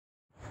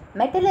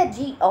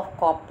Metallurgy of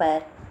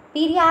Copper,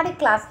 Periodic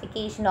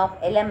Classification of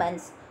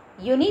Elements,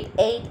 Unit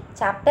 8,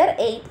 Chapter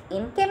 8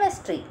 in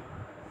Chemistry.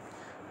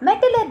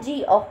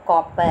 Metallurgy of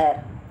Copper.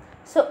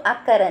 So,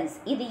 occurrence.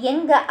 இது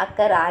எங்க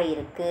occur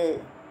ஆயிருக்கு?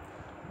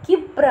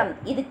 Cuprum.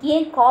 இதுக்கு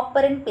ஏன்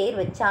காப்பர்னு பேர்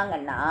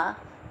வச்சாங்கன்னா,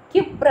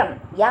 Cuprum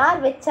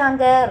யார்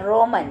வச்சாங்க?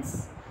 ரோமன்ஸ்.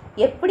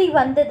 எப்படி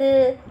வந்தது?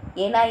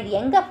 ஏன்னா இது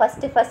எங்க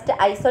ஃபர்ஸ்ட்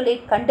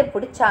ஐசோலேட்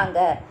கண்டுபிடிச்சாங்க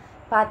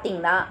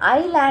பார்த்தீங்கன்னா,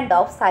 ஐலாண்ட்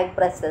ஆஃப்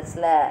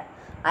சைப்ரஸஸில்.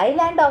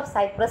 ஐலாண்ட் ஆஃப்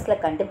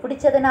சைப்ரஸில்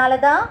கண்டுபிடிச்சதுனால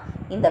தான்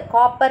இந்த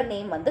காப்பர்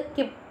நேம் வந்து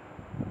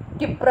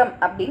கிப்ரம்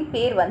அப்படின்னு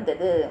பேர்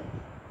வந்தது.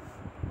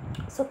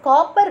 ஸோ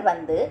காப்பர்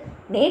வந்து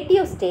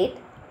native state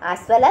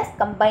as well as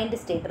combined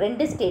state,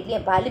 ரெண்டு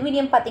ஸ்டேட்லேயும். இப்போ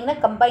அலுமினியம் பார்த்திங்கன்னா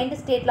கம்பைன்டு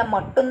ஸ்டேட்டில்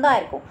மட்டும்தான்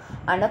இருக்கும்.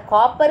 ஆனால்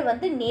காப்பர்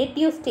வந்து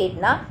நேட்டிவ்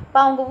ஸ்டேட்னா, இப்போ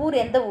அவங்க ஊர்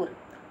எந்த ஊர்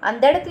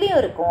அந்த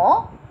இடத்துலையும் இருக்கும்.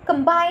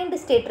 கம்பைன்டு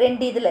ஸ்டேட்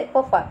ரெண்டு இதில்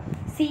இப்போ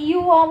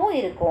சியூவாகவும்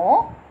இருக்கும்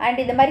அண்ட்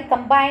இந்த மாதிரி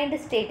கம்பைன்டு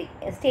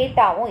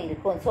ஸ்டேட்டாகவும்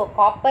இருக்கும். ஸோ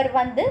காப்பர்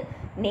வந்து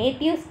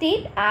native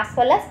state as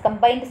well as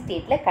combined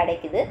ஸ்டேட்டில்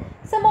கிடைக்குது.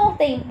 Some of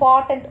the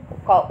important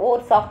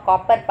ores of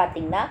copper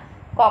பார்த்திங்கன்னா,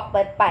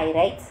 copper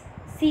pyrites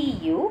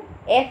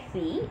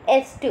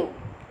CuFeS2,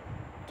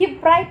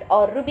 cuprite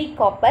or ruby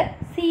copper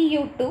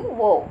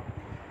Cu2O,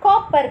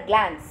 copper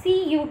gland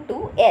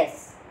Cu2S.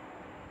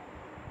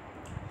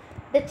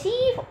 The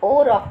chief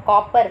ore of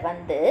copper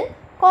வந்து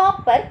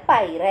copper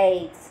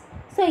pyrites.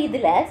 So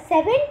இதில்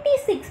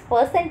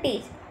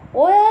 76%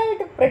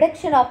 world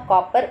production of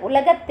copper,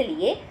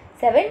 உலகத்திலேயே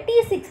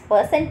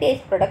 76%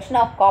 production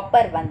of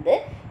copper வந்து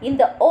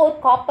இந்த ஓர்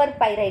copper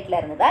பைரைட்டில்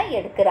இருந்து தான்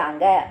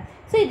எடுக்கிறாங்க.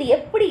 So இது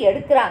எப்படி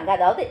எடுக்கிறாங்க?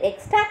 அதாவது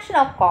extraction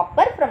of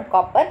copper from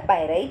copper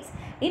pyrites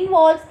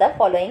involves the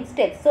following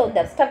steps. So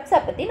இந்த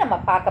ஸ்டெப்ஸை பற்றி நம்ம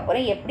பார்க்க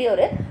போகிறோம், எப்படி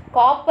ஒரு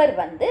காப்பர்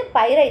வந்து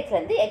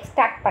பைரைட்ஸ்லேருந்து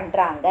எக்ஸ்ட்ராக்ட்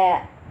பண்ணுறாங்க.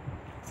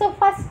 ஸோ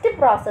ஃபஸ்ட்டு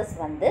ப்ராசஸ்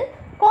வந்து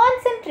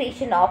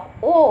concentration of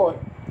wore.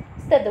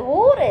 So the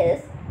ore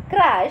is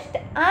crushed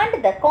and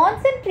the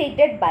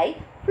concentrated by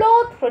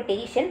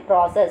flotation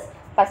process.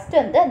 First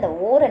வந்து அந்த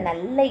ஓரை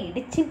நல்லா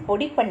இடித்து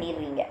பொடி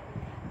பண்ணிடுறீங்க.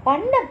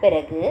 பண்ண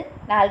பிறகு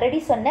நான் ஆல்ரெடி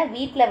சொன்ன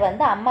வீட்டில்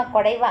வந்து அம்மா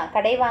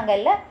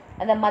கடைவாங்கல்ல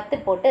அந்த மத்து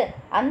போட்டு,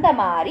 அந்த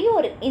மாதிரி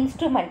ஒரு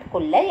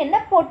இன்ஸ்ட்ருமெண்ட்குள்ளே என்ன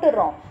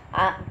போட்டுடுறோம்,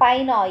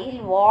 பைன் ஆயில்,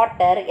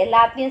 வாட்டர்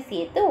எல்லாத்தையும்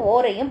சேர்த்து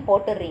ஓரையும்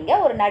போட்டுடுறீங்க.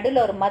 ஒரு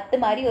நடுவில் ஒரு மத்து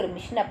மாதிரி ஒரு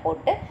மிஷினை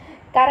போட்டு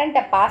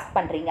கரண்ட்டை பாஸ்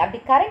பண்ணுறீங்க. அப்படி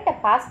கரண்ட்டை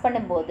பாஸ்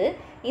பண்ணும்போது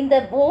இந்த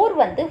ஓர்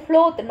வந்து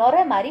ஃப்ளோத் நுர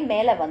மாதிரி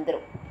மேலே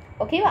வந்துடும்.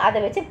 ஓகேவா? அதை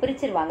வச்சு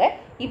பிரிச்சிருவாங்க.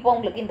 இப்போ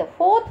உங்களுக்கு இந்த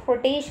ஃபோர்த்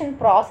ரொட்டேஷன்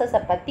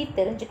ப்ராசஸை பற்றி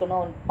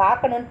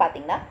பார்க்கணுன்னு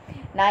பார்த்தீங்கன்னா,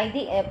 நான்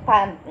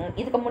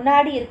இதுக்கு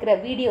முன்னாடி இருக்கிற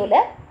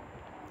வீடியோவில்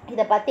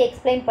இதை பற்றி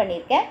எக்ஸ்பிளைன்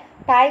பண்ணியிருக்கேன்.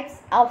 Types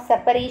of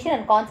separation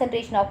and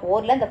concentration of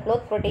ஓரில் இந்த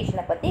ஃப்ளோத்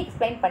ரொட்டேஷனை பற்றி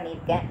எக்ஸ்பிளைன்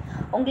பண்ணியிருக்கேன்.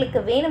 உங்களுக்கு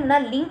வேணும்னா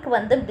லிங்க்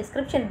வந்து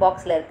டிஸ்கிரிப்ஷன்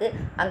பாக்ஸில் இருக்குது,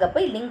 அங்கே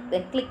போய் லிங்க்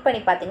கிளிக்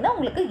பண்ணி பார்த்தீங்கன்னா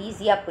உங்களுக்கு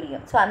ஈஸியாக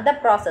புரியும். ஸோ அந்த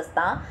ப்ராசஸ்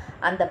தான்,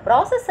 அந்த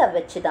ப்ராசஸை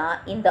வச்சு தான்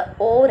இந்த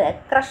ஓரை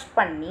க்ரஷ்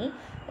பண்ணி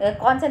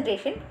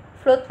கான்சன்ட்ரேஷன்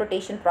ஃப்ளோத்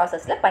ரொட்டேஷன்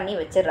ப்ராசஸில் பண்ணி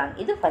வச்சிடுறாங்க.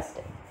 இது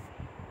ஃபஸ்ட்டு.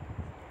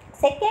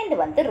 செகண்ட்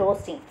வந்து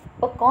ரோஸ்டிங்.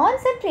 இப்போ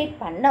கான்சன்ட்ரேட்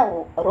பண்ண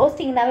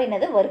ரோஸ்டிங்னாவே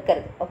என்னது,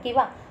 வறுக்கிறது.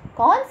 ஓகேவா?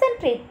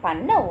 கான்சன்ட்ரேட்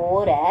பண்ண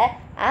ஓரை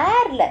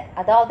ஏரில்,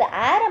 அதாவது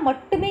ஏரை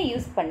மட்டுமே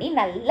யூஸ் பண்ணி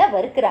நல்லா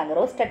வறுக்கிறாங்க,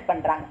 ரோஸ்டட்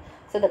பண்ணுறாங்க.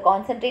 So the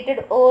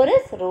concentrated wore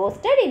is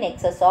roasted in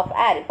excess of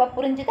air. இப்போ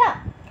புரிஞ்சுதா?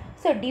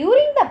 So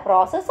during the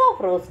process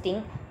of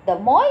roasting the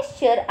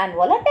moisture and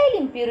volatile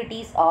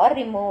impurities R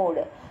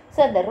removed. So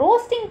அந்த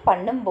ரோஸ்டிங்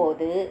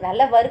பண்ணும்போது,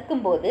 நல்லா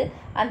வறுக்கும்போது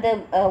அந்த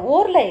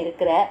ஓரில்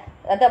இருக்கிற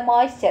அந்த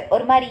மாய்ஸ்சர்,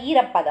 ஒரு மாதிரி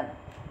ஈரப்பதம்,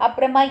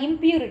 அப்புறமா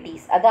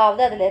இம்ப்யூரிட்டிஸ்,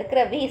 அதாவது அதில்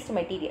இருக்கிற வேஸ்ட்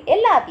மெட்டீரியல்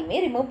எல்லாத்தையுமே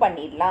ரிமூவ்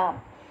பண்ணிடலாம்.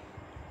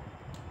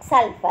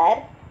 சல்ஃபர்,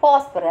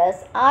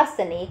 பாஸ்பரஸ்,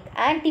 ஆர்சனிக்,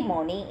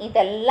 ஆன்டிமோனி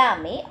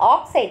இதெல்லாமே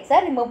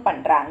ஆக்சைட்ஸாக ரிமூவ்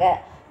பண்ணுறாங்க.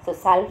 So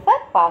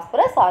sulphur,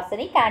 phosphorus,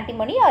 arsenic,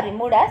 antimony R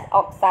removed as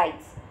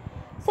oxides.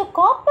 So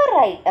copper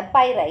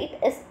pyrite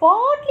is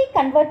partly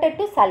converted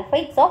to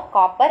sulphides of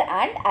copper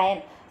and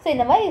iron. So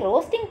இந்த மாதிரி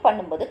roasting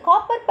பண்ணும்போது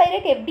copper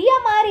pyrite எப்படியா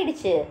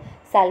மாறிடுச்சு?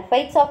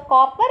 Sulphides of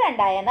copper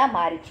and அயனாக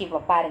மாறிடுச்சு. இப்போ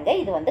பாருங்கள்,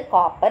 இது வந்து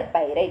காப்பர்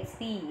பைரைட்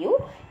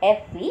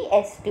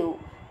CuFeS2.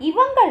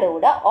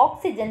 இவங்களோட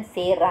ஆக்சிஜன்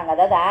சேர்றாங்க,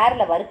 அதாவது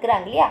ஏரில்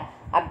வறுக்கிறாங்க இல்லையா?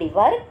 அப்படி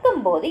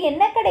வறுக்கும்போது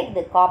என்ன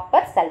கிடைக்குது?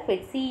 Copper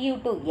sulphide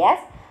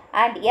Cu2S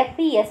and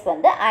FeS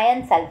வந்து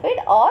iron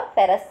sulphide R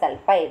ferrous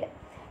sulphide.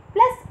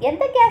 Plus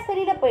எந்த கேஸ்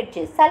வெளியில்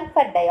போயிடுச்சு?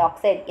 சல்ஃபர் டை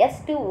ஆக்சைடு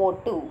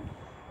SO2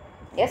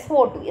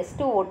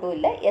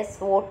 இல்லை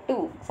SO2,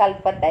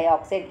 sulphur di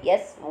oxide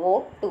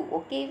SO2.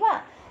 ஓகேவா?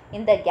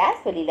 இந்த கேஸ்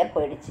வெளியில்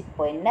போயிடுச்சு.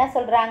 இப்போ என்ன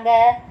சொல்கிறாங்க?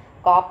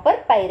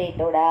 காப்பர்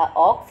பைரைட்டோட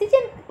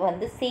ஆக்சிஜன்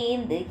வந்து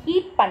சேர்ந்து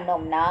ஹீட்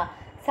பண்ணோம்னா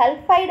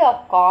சல்ஃபைடு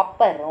ஆஃப்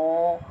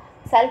காப்பரும்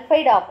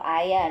சல்ஃபைடு ஆஃப்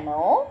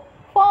அயனும்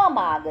ஃபார்ம்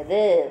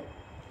ஆகுது.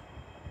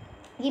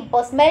 இப்போ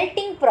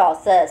smelting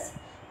process.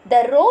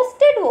 The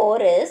roasted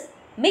wore is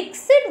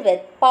mixed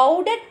with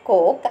powdered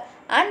Coke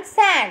and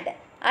sand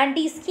and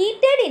is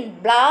heated in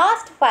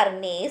blast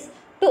furnace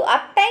to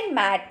obtain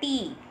matte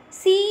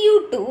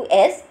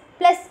Cu2S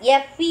plus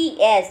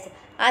FeS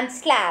and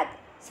slag.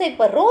 So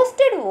இப்போ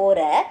roasted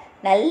ஓரை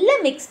நல்லா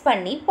mix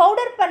பண்ணி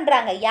powder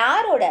பண்ணுறாங்க.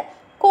 யாரோட?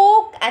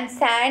 Coke and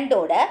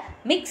சாண்டோட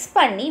mix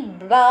பண்ணி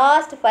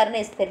blast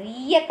furnace,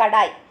 பெரிய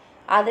கடாய்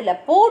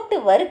அதில் போட்டு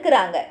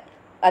வறுக்கிறாங்க.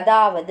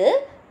 அதாவது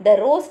இந்த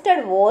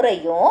ரோஸ்டட்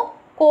ஓரையும்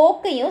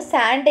கோக்கையும்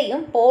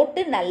சாண்டையும்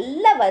போட்டு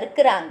நல்லா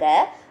வறுக்கிறாங்க.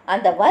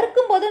 அந்த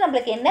வறுக்கும்போது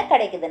நம்மளுக்கு என்ன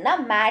கிடைக்குதுன்னா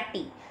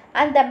மேட்டி.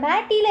 அந்த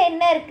மேட்டியில்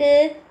என்ன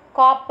இருக்குது?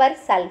 காப்பர்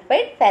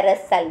சல்ஃபைட்,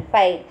 ஃபெரஸ்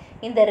சல்ஃபைட்,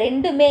 இந்த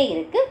ரெண்டுமே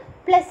இருக்குது.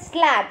 ப்ளஸ்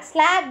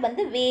ஸ்லாக்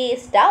வந்து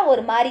வேஸ்ட்டாக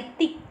ஒரு மாதிரி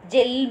திக்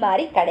ஜெல்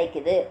மாதிரி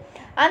கிடைக்குது.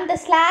 அந்த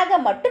ஸ்லாகை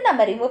மட்டும்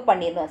நம்ம ரிமூவ்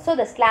பண்ணிடணும். So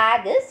the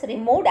slack is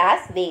removed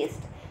as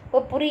waste. இப்போ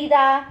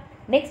புரியுதா?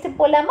 நெக்ஸ்ட்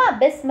போலாமா?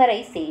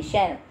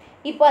 பெஸ்மரைசேஷன்.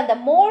 இப்போ அந்த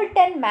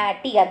மோல்டன்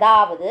மேட்டி,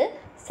 அதாவது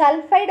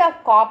sulphide of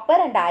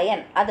copper and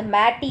iron, அது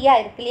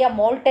மேட்டியாக இருக்கு இல்லையா,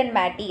 மோல்டன்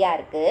மேட்டியாக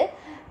இருக்குது.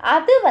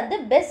 அது வந்து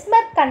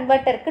பெஸ்மர்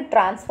கன்வெர்ட்டருக்கு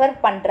ட்ரான்ஸ்ஃபர்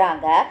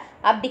பண்ணுறாங்க.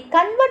 அப்படி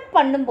கன்வெர்ட்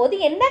பண்ணும்போது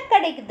என்ன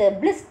கிடைக்குது?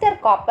 பிளிஸ்டர்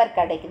காப்பர்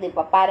கிடைக்குது.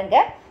 இப்போ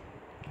பாருங்கள்,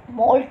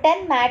 molten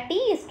matte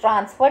is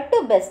transferred to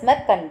Bessemer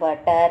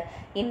converter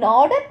in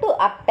order to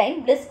obtain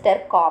blister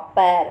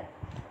copper.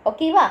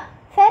 ஓகேவா?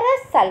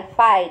 ferrous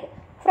sulfide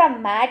from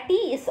matte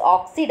is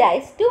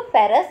oxidized to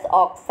ferrous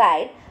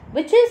oxide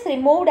which is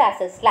removed as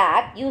a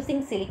slag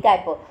using silica.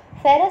 இப்போ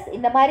ferrous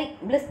இந்த மாதிரி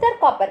blister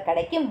copper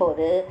கிடைக்கும்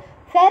போது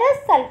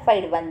ferrous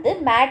sulfide வந்து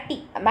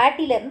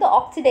மேட்டிலேருந்து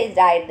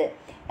oxidised ஆயிடுது.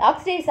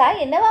 Oxidise ஆகி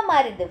என்னவா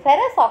மாறுது?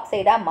 ஃபெரஸ்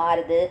ஆக்சைடாக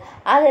மாறுது.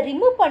 அதை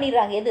ரிமூவ்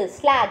பண்ணிடுறாங்க. எது?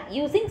 ஸ்லாக்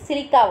யூஸிங்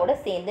சிலிக்காவோட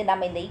சேர்ந்து.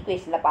 நம்ம இந்த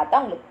ஈக்குவேஷனில் பார்த்தா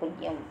உங்களுக்கு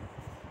புரியும்.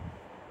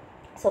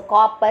 So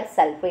copper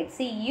sulphate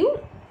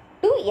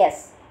Cu2S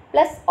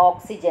plus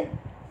oxygen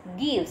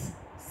gives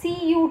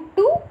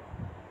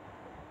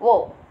Cu2O,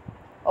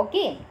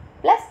 okay,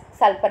 plus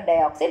sulphur di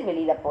oxide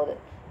வெளியில் போகுது.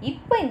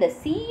 இப்போ இந்த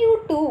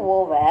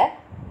Cu2Oவை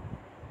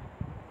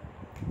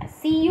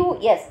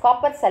CuS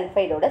காப்பர்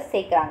சல்ஃபைடோட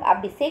சேர்க்குறாங்க.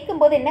 அப்படி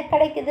சேர்க்கும்போது என்ன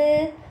கிடைக்குது?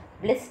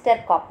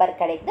 பிளிஸ்டர் காப்பர்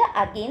கிடைக்குது.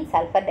 Again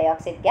sulphur di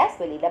oxide case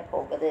வெளியில்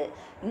போகுது.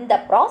 இந்த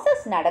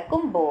ப்ராசஸ்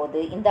நடக்கும்போது,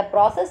 இந்த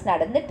ப்ராசஸ்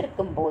நடந்துட்டு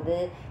இருக்கும்போது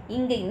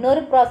இங்கே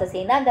இன்னொரு ப்ராசஸ்,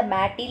 ஏன்னா அந்த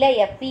மேட்டியில்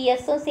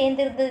FeSும்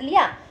சேர்ந்துருது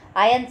இல்லையா,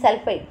 அயன்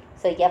சல்ஃபைட்.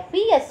 ஸோ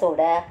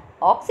FeSோட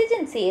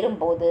ஆக்சிஜன்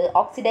சேரும்போது,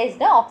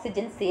 ஆக்சிடைஸ்டாக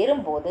ஆக்சிஜன்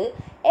சேரும்போது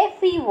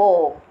FeO,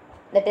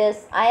 that is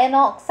iron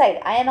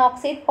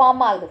oxide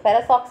form ஆகுது,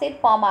 ஃபெரஸ் ஆக்சைடு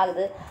ஃபார்ம்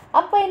ஆகுது.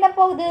 அப்போ என்ன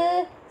போகுது?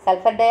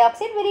 சல்ஃபர் டை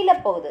ஆக்சைடு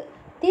வெளியில் போகுது.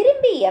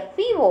 திரும்பி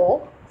FeO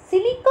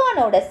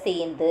சிலிக்கானோட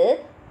சேர்ந்து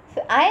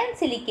அயன்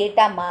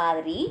சிலிக்கேட்டாக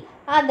மாதிரி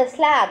அந்த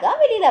ஸ்லாகாக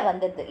வெளியில்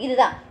வந்துடுது.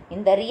 இதுதான்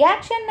இந்த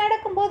ரியாக்ஷன்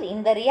நடக்கும்போது,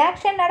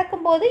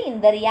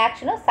 இந்த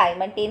ரியாக்ஷனும்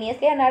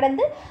சைமல்டேனியஸ்லியாக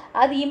நடந்து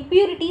அது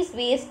இம்ப்யூரிட்டிஸ்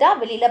வேஸ்ட்டாக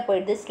வெளியில்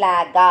போயிடுது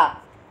ஸ்லாகாக.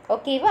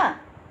 ஓகேவா?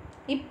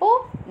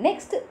 இப்போது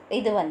நெக்ஸ்ட்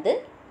இது வந்து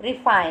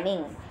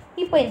ரிஃபைனிங்.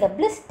 இப்போ இந்த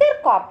பிளிஸ்டர்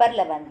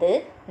காப்பரில் வந்து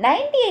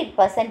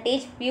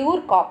 98%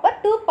 பியூர் காப்பர்,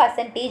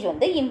 2%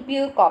 வந்து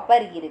இம்பியூர்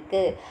காப்பர்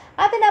இருக்குது.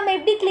 அதை நம்ம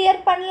எப்படி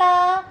கிளியர்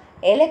பண்ணலாம்?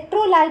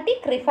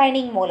 எலக்ட்ரோலைட்டிக்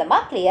ரிஃபைனிங்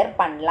மூலமாக கிளியர்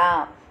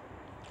பண்ணலாம்.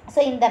 ஸோ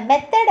இந்த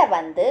மெத்தடை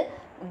வந்து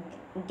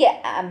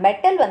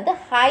மெட்டல் வந்து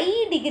ஹை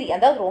டிகிரி,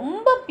 அதாவது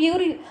ரொம்ப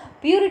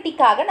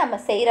பியூரிட்டிக்காக நம்ம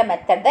செய்கிற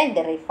மெத்தட் தான்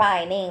இந்த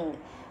ரிஃபைனிங்.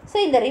 ஸோ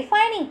இந்த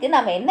ரிஃபைனிங்க்கு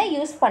நம்ம என்ன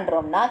யூஸ்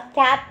பண்ணுறோம்னா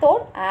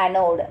கேத்தோட்,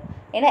 ஆனோடு.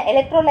 ஏன்னா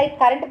எலக்ட்ரோலைட்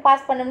கரண்ட்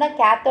பாஸ் பண்ணோம்னா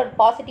கேத்தோட்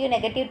பாசிட்டிவ்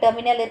நெகட்டிவ்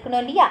டெர்மினல்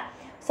இருக்கணும் இல்லையா.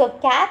 ஸோ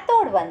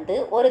கேத்தோட் வந்து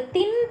ஒரு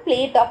தின்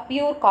பிளேட் ஆஃப்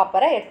பியூர்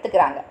காப்பரை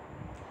எடுத்துக்கிறாங்க.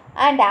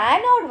 அண்ட்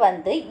ஆனோட்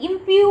வந்து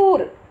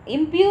இம்பியூர்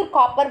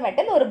காப்பர்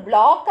மெட்டல் ஒரு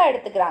பிளாக்காக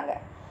எடுத்துக்கிறாங்க.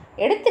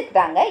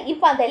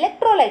 இப்போ அந்த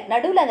எலக்ட்ரோலைட்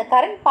நடுவில் அந்த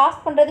கரண்ட்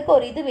பாஸ் பண்ணுறதுக்கு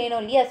ஒரு இது வேணும்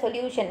இல்லையா,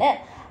 சொல்யூஷனு.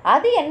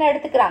 அது என்ன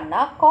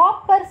எடுத்துக்கிறாங்கன்னா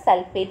copper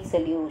sulphate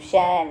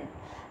solution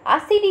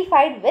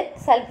acidified with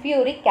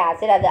sulphuric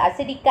acid. அது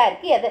அசிடிக்காக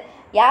இருக்குது. அது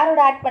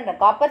யாரோட ஆட் பண்ணுற?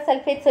 Copper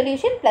sulphate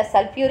solution plus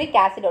sulphuric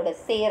ஆசிடோட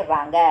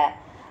சேர்றாங்க.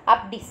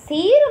 அப்படி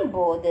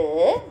சேரும்போது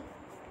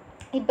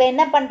இப்போ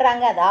என்ன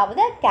பண்ணுறாங்க?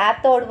 அதாவது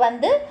கேத்தோடு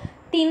வந்து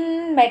டின்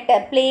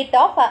metal plate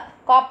of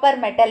copper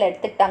metal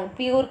எடுத்துக்கிட்டாங்க,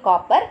 பியூர்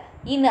காப்பர்.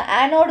 இன்னும்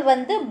ஆனோடு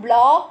வந்து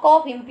பிளாக்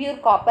ஆஃப் இம்பியூர்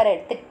காப்பர்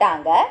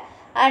எடுத்துக்கிட்டாங்க.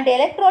 அண்ட்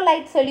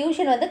எலக்ட்ரோலைட்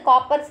சொல்யூஷன் வந்து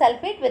copper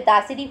sulphate with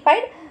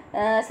acidified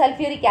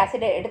sulphuric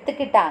acid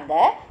எடுத்துக்கிட்டாங்க.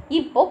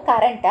 இப்போது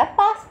கரண்ட்டை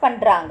பாஸ்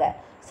பண்ணுறாங்க.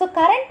 ஸோ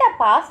கரண்ட்டை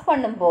பாஸ்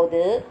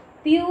பண்ணும்போது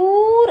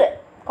பியூர்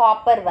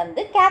காப்பர்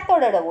வந்து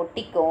கேத்தோடோட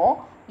ஒட்டிக்கும்,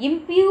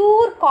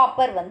 இம்பியூர்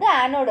காப்பர் வந்து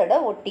ஆனோடோட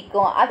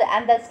ஒட்டிக்கும்.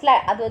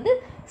 அது வந்து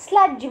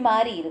ஸ்லட்ஜ்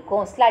மாதிரி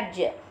இருக்கும்.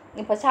 ஸ்லட்ஜு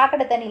இப்போ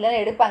சாக்கடை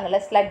தண்ணியிலாம் எடுப்பாங்கள்ல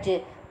ஸ்லட்ஜு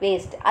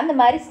வேஸ்ட், அந்த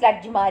மாதிரி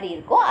ஸ்லட்ஜ் மாதிரி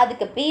இருக்கும்.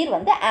 அதுக்கு பேர்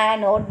வந்து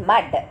ஆனோட்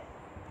மட்.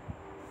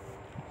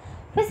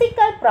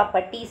 Physical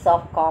properties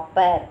of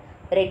copper: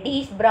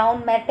 reddish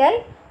brown metal,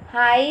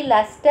 high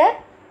lustre,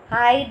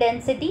 high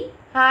density,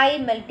 high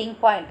melting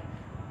point,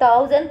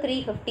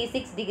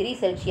 1356 degree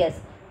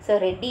Celsius. So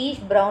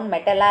reddish brown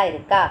மெட்டலாக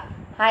இருக்கா,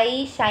 ஹை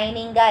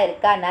ஷைனிங்காக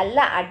இருக்கா,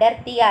 நல்ல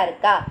அடர்த்தியாக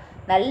இருக்கா,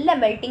 நல்ல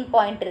மெல்டிங்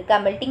பாயிண்ட் இருக்கா.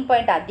 மெல்டிங்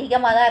பாயிண்ட்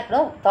அதிகமாக தான்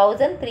இருக்கணும்.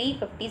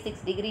 1356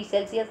 டிகிரி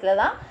செல்சியஸில்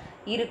தான்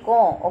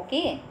இருக்கும்.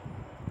 Okay.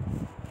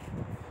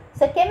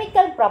 So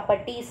chemical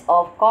properties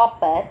of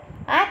copper: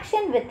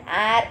 action with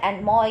air and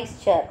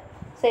moisture.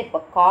 So இப்போ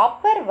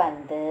காப்பர்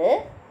வந்து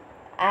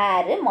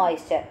ஏரு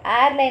மாய்ஸ்சர்.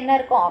 ஏரில் என்ன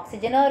இருக்கும்?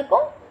 ஆக்சிஜனும்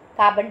இருக்கும்,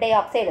 கார்பன் டை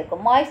ஆக்சைடு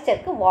இருக்கும்,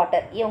 மாய்ஸ்சருக்கு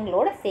வாட்டர்.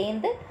 இவங்களோட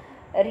சேர்ந்து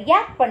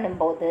ரியாக்ட்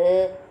பண்ணும்போது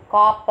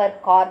காப்பர்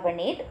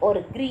கார்பனேட்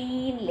ஒரு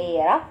க்ரீன்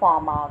லேயராக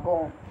ஃபார்ம்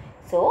ஆகும்.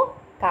 So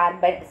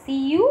carbon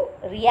Cu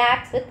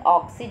reacts with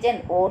oxygen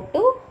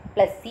O2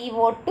 plus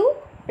CO2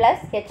 plus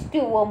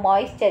H2O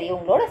moisture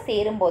இவங்களோட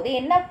சேரும்போது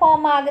என்ன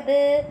ஃபார்ம் ஆகுது?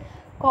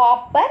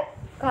 Copper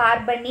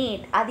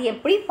carbonate. அது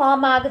எப்படி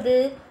ஃபார்ம் ஆகுது?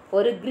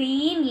 ஒரு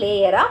க்ரீன்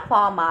லேயராக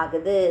ஃபார்ம்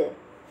ஆகுது.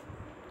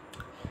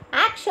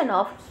 Action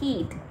of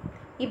heat.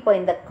 இப்போ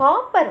இந்த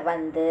காப்பர்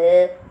வந்து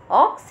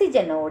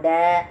ஆக்சிஜனோட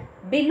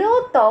பிலோ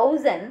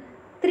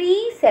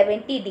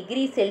 1370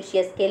 டிகிரி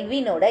செல்சியஸ்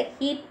கெல்வினோட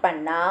ஹீட்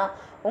பண்ணால்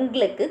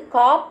உங்களுக்கு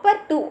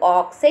காப்பர் டு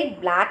ஆக்சைடு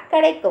பிளாக்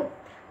கிடைக்கும்.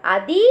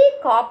 அதே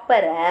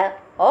காப்பரை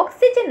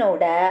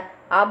ஆக்சிஜனோட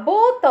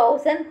அபோவ்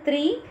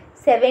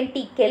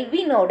 1370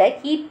 கெல்வினோட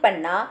ஹீட்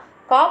பண்ணால்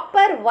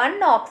காப்பர் 1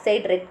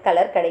 ஆக்சைடு ரெட்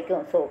கலர்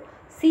கிடைக்கும். So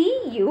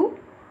Cu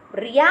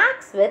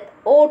reacts with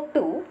O2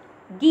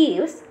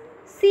 gives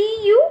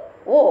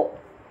CuO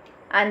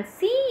and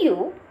Cu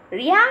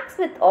reacts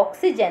with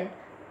oxygen,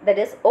 that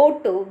is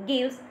O2,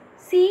 gives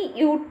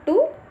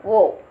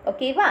Cu2O.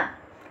 ஓகேவா?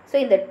 So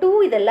இந்த 2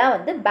 இதெல்லாம்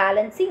வந்து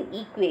பேலன்சிங்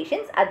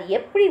ஈக்குவேஷன்ஸ். அது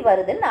எப்படி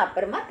வருதுன்னு நான்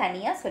அப்புறமா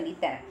தனியாக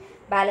சொல்லித்தரேன்,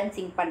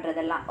 பேலன்சிங்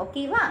பண்ணுறதெல்லாம்.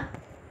 ஓகேவா?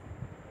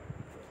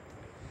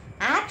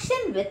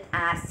 Action with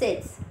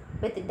acids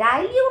with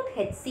dilute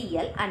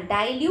HCl and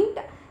dilute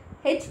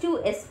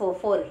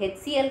H2SO4.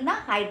 HCl னா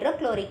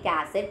ஹைட்ரோக்ளோரிக்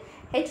ஆசிட்,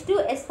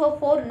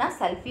 H2SO4 னா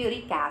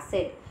சல்ஃபியூரிக்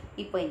ஆசிட்.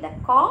 இப்போ இந்த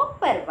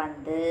காப்பர்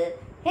வந்து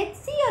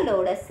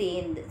HClஓட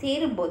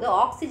சேரும்போது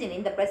ஆக்சிஜன்,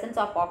 இந்த presence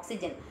ஆஃப்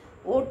ஆக்சிஜன்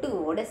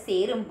O2ஓட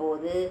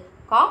சேரும்போது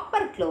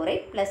காப்பர்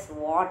குளோரைட் ப்ளஸ்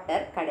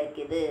வாட்டர்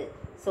கிடைக்குது.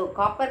 ஸோ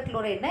காப்பர்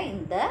குளோரைட்னா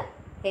இந்த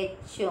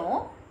ஹெச்சும்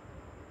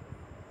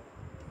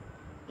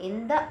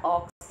இந்த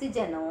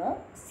ஆக்சிஜனும்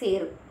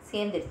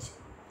சேர்ந்துருச்சு.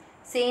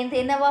 சேர்ந்து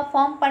என்னவா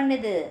ஃபார்ம்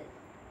பண்ணுது?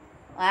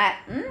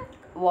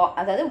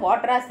 அதாவது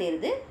வாட்டராக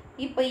சேருது.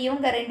 இப்போ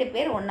இவங்க 2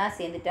 பேர் ஒன்றா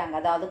சேர்ந்துட்டாங்க.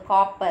 அதாவது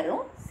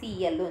காப்பரும்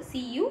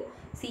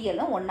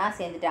சிஎல்லும் ஒன்றா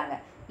சேர்ந்துட்டாங்க.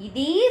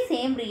 இதே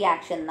சேம்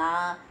ரியாக்ஷன்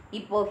தான்.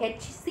 இப்போது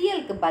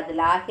HClக்கு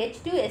பதிலாக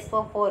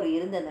H2SO4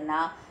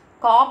 இருந்ததுன்னா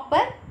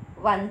காப்பர்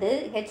வந்து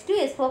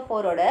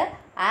H2SO4ஓட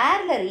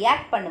ஏரில்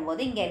ரியாக்ட்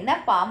பண்ணும்போது இங்கே என்ன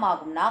ஃபார்ம்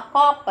ஆகும்னா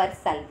காப்பர்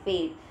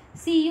சல்ஃபேட்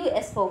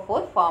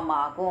CuSO4 ஃபார்ம்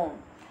ஆகும்.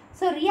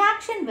 So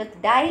reaction with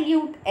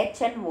dilute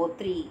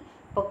HNO3.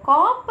 இப்போ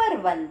காப்பர்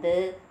வந்து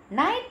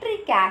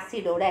நைட்ரிக்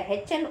ஆசிடோட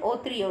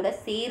HNO3ஓட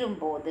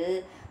சேரும்போது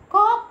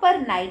காப்பர்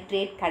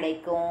நைட்ரேட்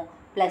கிடைக்கும்,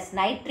 ப்ளஸ்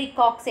நைட்ரிக்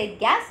ஆக்சைடு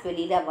கேஸ்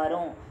வெளியில்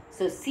வரும்.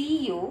 So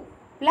Cu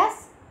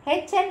plus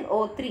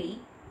HNO3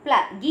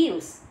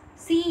 gives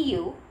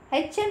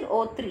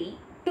CuHNO3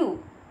 2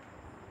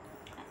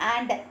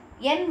 and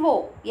NO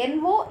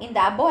இந்த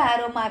above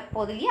arrow mark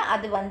போது இல்லையா,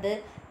 அது வந்து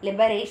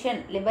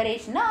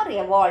லிபரேஷன் ஆர்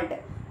எவால்வ்டு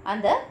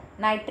அந்த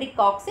nitric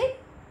oxide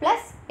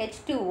plus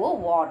H2O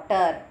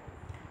water.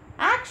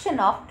 Action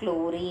of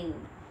chlorine.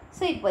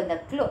 So இப்போ இந்த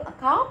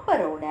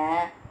காப்பரோட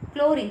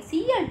chlorine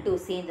Cl2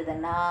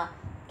 சேர்ந்ததுன்னா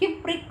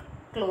கிப்ரிக்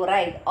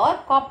chloride R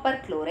copper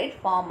chloride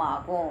form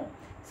ஆகும்.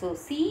 So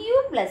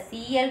Cu plus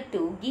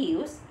Cl2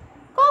 gives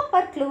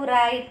copper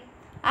chloride.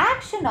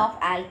 Action of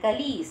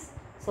ஆல்கலீஸ்.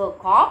 So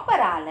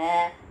காப்பரால்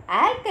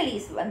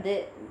ஆல்கலீஸ் வந்து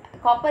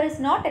copper is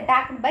not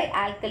attacked by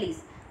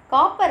ஆல்கலீஸ்.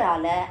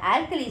 காப்பரால்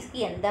ஆல்கலீஸ்க்கு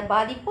எந்த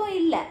பாதிப்பும்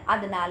இல்லை,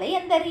 அதனால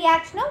எந்த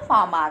ரியாக்ஷனும்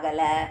form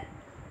ஆகலை.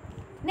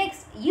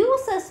 Next,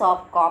 uses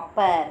of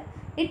copper.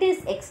 It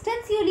is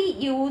extensively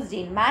used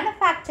in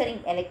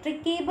manufacturing electric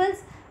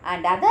cables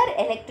and other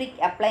electric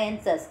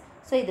appliances.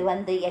 So இது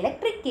வந்து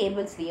electric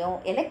கேபிள்ஸ்லேயும்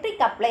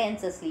electric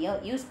அப்ளையன்சஸ்லேயும்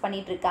use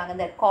பண்ணிகிட்ருக்காங்க.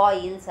 இந்த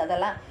காயில்ஸ்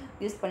அதெல்லாம்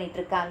யூஸ்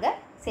பண்ணிகிட்ருக்காங்க,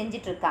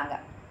 செஞ்சிட்ருக்காங்க.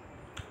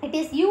 It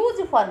is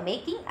used for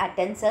making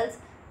utensils,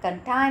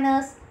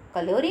 containers,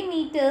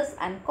 calorimeters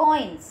and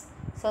coins.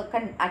 So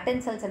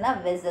utensils-னா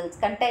vessels,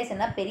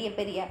 கண்டைஸ்னா பெரிய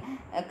பெரிய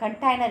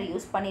container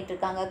use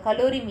பண்ணிகிட்ருக்காங்க,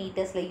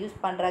 கலோரிமீட்டர்ஸில் use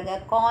பண்ணுறாங்க,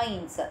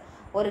 காயின்ஸ்.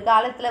 ஒரு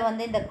காலத்தில்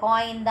வந்து இந்த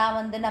காயின் தான்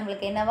வந்து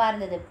நம்மளுக்கு என்னவாக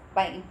இருந்தது,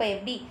 இப்போ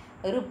எப்படி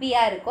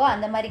ருப்பியாக இருக்கோ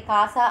அந்த மாதிரி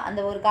காசாக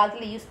அந்த ஒரு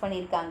காலத்தில் யூஸ்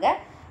பண்ணியிருக்காங்க.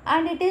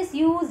 And it is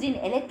used in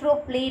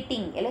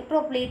electroplating.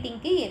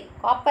 எலக்ட்ரோப்ளேட்டிங்க்கு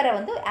காப்பரை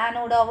வந்து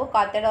ஆனோடாவோ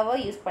காத்தோடாவோ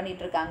யூஸ்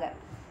பண்ணிகிட்ருக்காங்க,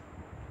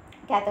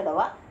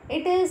 கேத்தோடோவா.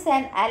 It is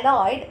an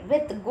alloyed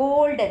with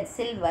gold and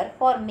silver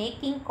for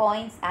making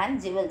coins and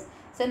jewels.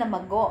 So நம்ம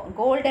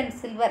கோல்ட் அண்ட்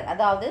சில்வர்,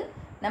 அதாவது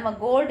நம்ம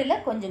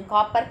கோல்டில் கொஞ்சம்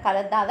காப்பர்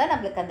கலந்தால் தான்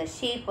நம்மளுக்கு அந்த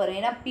ஷேப் வரும்.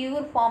 ஏன்னா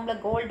பியூர் ஃபார்மில்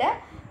கோல்டை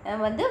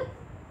வந்து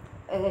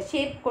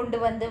ஷேப் கொண்டு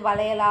வந்து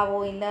வளையலாவோ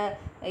இல்லை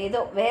ஏதோ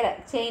வேறு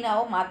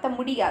செயினாவோ மாற்ற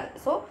முடியாது.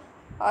 ஸோ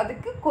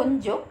அதுக்கு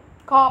கொஞ்சம்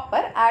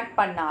காப்பர் ஆட்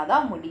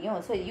பண்ணாதான் முடியும்.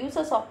 ஸோ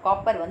யூசஸ் ஆஃப்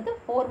காப்பர் வந்து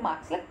 4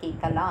 மார்க்ஸில்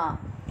கேட்கலாம்.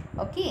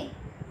 ஓகே,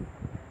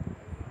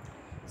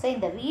 ஸோ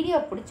இந்த வீடியோ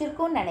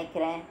பிடிச்சிருக்குன்னு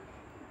நினைக்கிறேன்.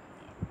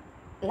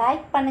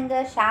 லைக்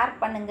பண்ணுங்கள், ஷேர்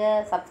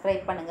பண்ணுங்கள்,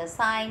 சப்ஸ்கிரைப் பண்ணுங்கள்.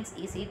 Science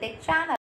easy tech channel.